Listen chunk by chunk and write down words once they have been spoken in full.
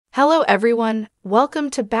Hello everyone, welcome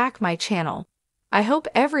to my channel. I hope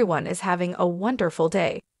everyone is having a wonderful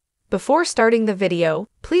day. Before starting the video,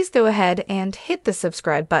 please go ahead and hit the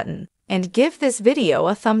subscribe button and give this video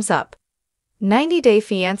a thumbs up. 90 Day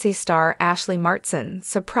Fiancé star Ashley Martson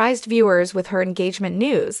surprised viewers with her engagement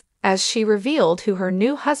news as she revealed who her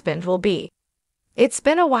new husband will be. It's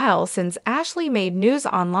been a while since Ashley made news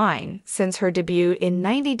online since her debut in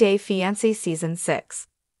 90 Day Fiancé Season 6.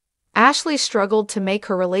 Ashley struggled to make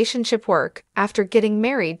her relationship work after getting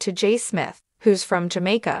married to Jay Smith, who's from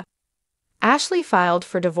Jamaica. Ashley filed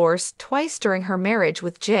for divorce twice during her marriage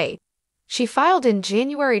with Jay. She filed in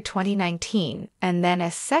January 2019 and then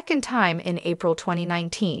a second time in April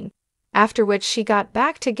 2019, after which she got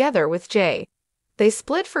back together with Jay. They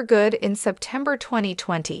split for good in September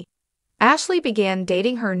 2020. Ashley began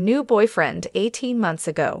dating her new boyfriend 18 months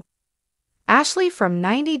ago. Ashley from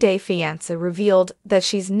 90 Day Fiancé revealed that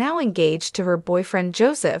she's now engaged to her boyfriend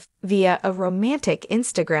Joseph via a romantic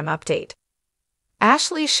Instagram update.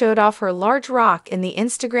 Ashley showed off her large rock in the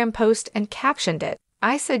Instagram post and captioned it,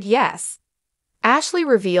 "I said yes." Ashley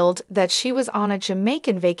revealed that she was on a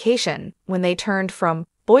Jamaican vacation when they turned from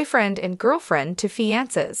boyfriend and girlfriend to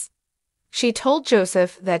fiancés. She told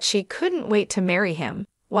Joseph that she couldn't wait to marry him,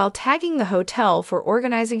 while tagging the hotel for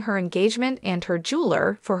organizing her engagement and her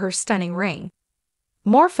jeweler for her stunning ring.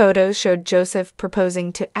 More photos showed Joseph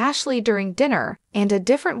proposing to Ashley during dinner, and a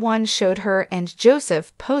different one showed her and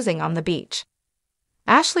Joseph posing on the beach.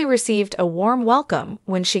 Ashley received a warm welcome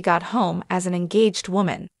when she got home as an engaged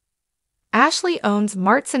woman. Ashley owns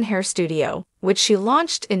Martson Hair Studio, which she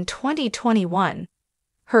launched in 2021.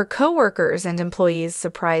 Her co-workers and employees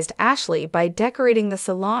surprised Ashley by decorating the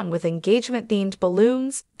salon with engagement-themed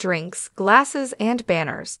balloons, drinks, glasses, and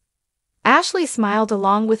banners. Ashley smiled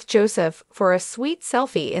along with Joseph for a sweet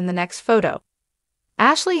selfie in the next photo.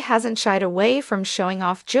 Ashley hasn't shied away from showing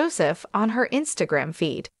off Joseph on her Instagram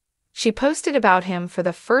feed. She posted about him for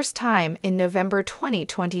the first time in November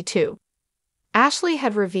 2022. Ashley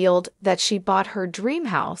had revealed that she bought her dream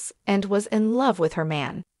house and was in love with her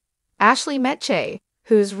man. Ashley met Jay,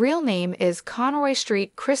 whose real name is Conroy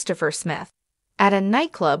Street Christopher Smith, at a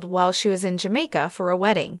nightclub while she was in Jamaica for a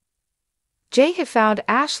wedding. Jay had found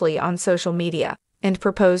Ashley on social media and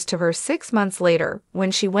proposed to her 6 months later when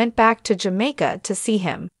she went back to Jamaica to see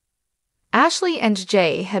him. Ashley and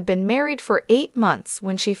Jay had been married for 8 months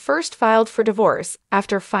when she first filed for divorce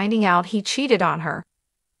after finding out he cheated on her.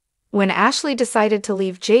 When Ashley decided to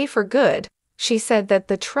leave Jay for good, she said that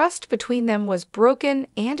the trust between them was broken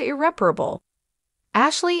and irreparable.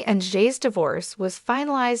 Ashley and Jay's divorce was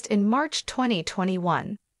finalized in March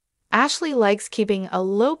 2021. Ashley likes keeping a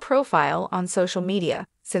low profile on social media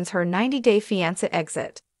since her 90 Day Fiancé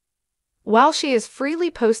exit. While she is freely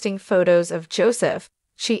posting photos of Joseph,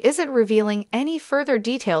 she isn't revealing any further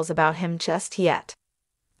details about him just yet.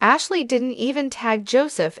 Ashley didn't even tag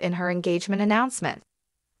Joseph in her engagement announcement.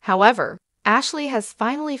 However, Ashley has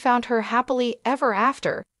finally found her happily ever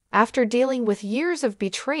after dealing with years of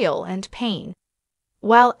betrayal and pain.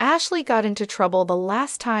 While Ashley got into trouble the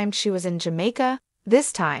last time she was in Jamaica,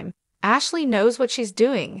 this time, Ashley knows what she's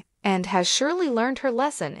doing and has surely learned her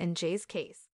lesson in Jay's case.